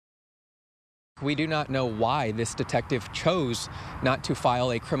We do not know why this detective chose not to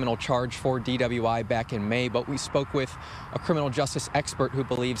file a criminal charge for DWI back in May, but we spoke with a criminal justice expert who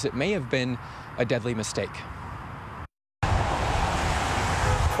believes it may have been a deadly mistake.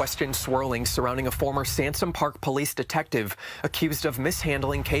 Questions swirling surrounding a former Samson Park police detective accused of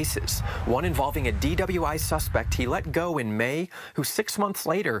mishandling cases, one involving a DWI suspect he let go in May, who 6 months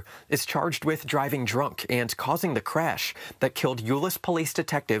later is charged with driving drunk and causing the crash that killed Euless Police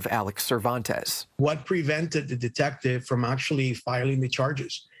Detective Alex Cervantes. What prevented the detective from actually filing the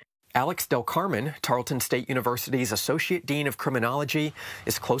charges? Alex Del Carmen, Tarleton State University's Associate Dean of Criminology,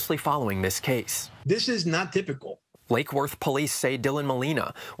 is closely following this case. This is not typical. Lake Worth police say Dylan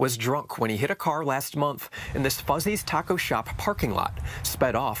Molina was drunk when he hit a car last month in this Fuzzy's Taco Shop parking lot,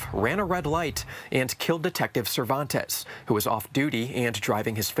 sped off, ran a red light, and killed Detective Cervantes, who was off duty and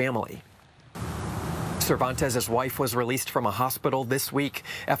driving his family. Cervantes' wife was released from a hospital this week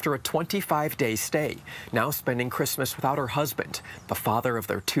after a 25-day stay, now spending Christmas without her husband, the father of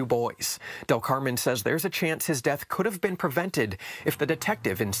their 2 boys. Del Carmen says there's a chance his death could have been prevented if the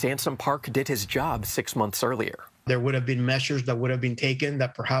detective in Samson Park did his job 6 months earlier. There would have been measures that would have been taken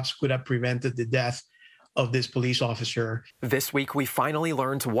that perhaps could have prevented the death of this police officer. This week, we finally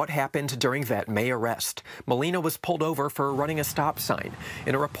learned what happened during that May arrest. Molina was pulled over for running a stop sign.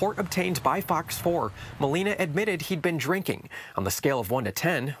 In a report obtained by Fox 4, Molina admitted he'd been drinking. On the scale of 1 to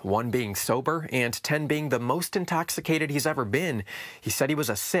 10, 1 being sober and 10 being the most intoxicated he's ever been, he said he was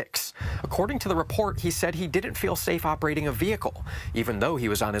a 6. According to the report, he said he didn't feel safe operating a vehicle, even though he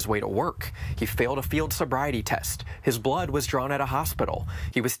was on his way to work. He failed a field sobriety test. His blood was drawn at a hospital.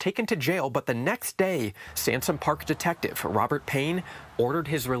 He was taken to jail, but the next day, Samson Park detective Robert Payne ordered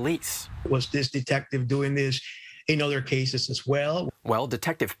his release. Was this detective doing this in other cases as well? Well,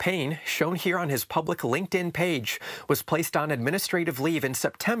 Detective Payne, shown here on his public LinkedIn page, was placed on administrative leave in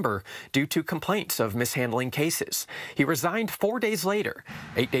September due to complaints of mishandling cases. He resigned 4 days later.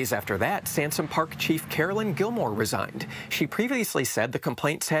 8 days after that, Samson Park Chief Carolyn Gilmore resigned. She previously said the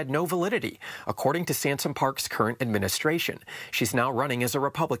complaints had no validity, according to Samson Park's current administration. She's now running as a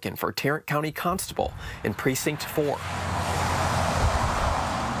Republican for Tarrant County Constable in Precinct 4.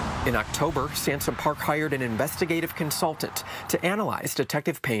 In October, Samson Park hired an investigative consultant to analyze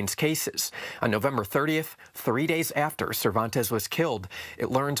Detective Payne's cases. On November 30th, 3 days after Cervantes was killed,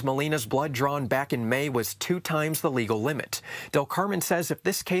 it learned Molina's blood drawn back in May was 2 times the legal limit. Del Carmen says if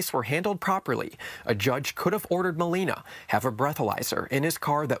this case were handled properly, a judge could have ordered Molina have a breathalyzer in his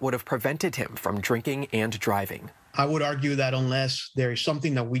car that would have prevented him from drinking and driving. I would argue that unless there is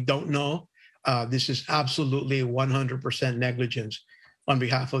something that we don't know, this is absolutely 100% negligence on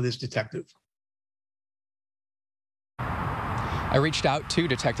behalf of this detective. I reached out to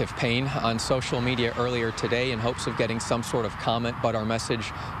Detective Payne on social media earlier today in hopes of getting some sort of comment, but our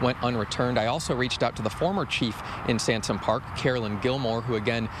message went unreturned. I also reached out to the former chief in Samson Park, Carolyn Gilmore, who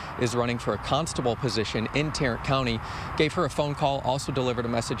again is running for a constable position in Tarrant County. Gave her a phone call, also delivered a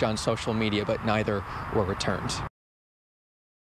message on social media, but neither were returned.